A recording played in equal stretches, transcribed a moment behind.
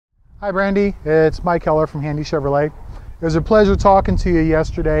Hi Brandy, it's Mike Keller from Handy Chevrolet. It was a pleasure talking to you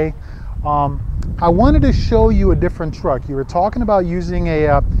yesterday. I wanted to show you a different truck. You were talking about using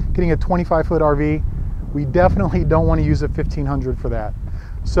getting a 25-foot RV. We definitely don't want to use a 1500 for that.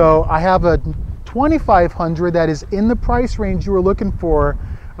 So I have a 2500 that is in the price range you were looking for.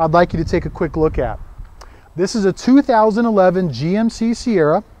 I'd like you to take a quick look at. This is a 2011 GMC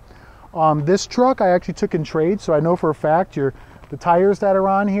Sierra. This truck I actually took in trade, so I know for a fact the tires that are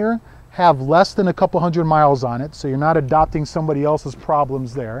on here have less than a couple hundred miles on it, so you're not adopting somebody else's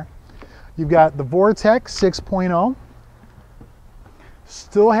problems there. You've got the Vortex 6.0.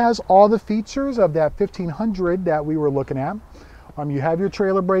 Still has all the features of that 1500 that we were looking at. You have your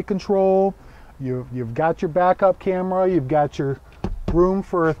trailer brake control, you've got your backup camera, you've got your room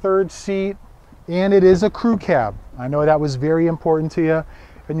for a third seat, and it is a crew cab. I know that was very important to you,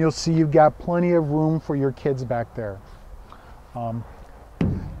 and you'll see you've got plenty of room for your kids back there.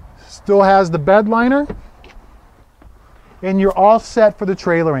 Still has the bed liner, and you're all set for the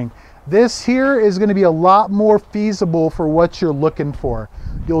trailering. This here is going to be a lot more feasible for what you're looking for.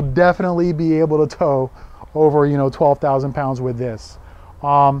 You'll definitely be able to tow over 12,000 pounds with this.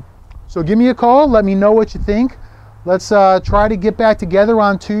 So give me a call, let me know what you think. Let's try to get back together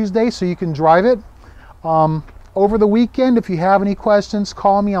on Tuesday so you can drive it. Over the weekend, if you have any questions,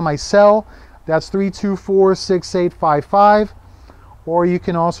 call me on my cell. That's 324-6855. Or you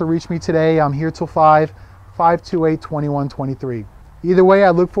can also reach me today. I'm here till 5, 528-2123. Either way,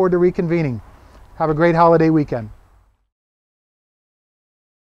 I look forward to reconvening. Have a great holiday weekend.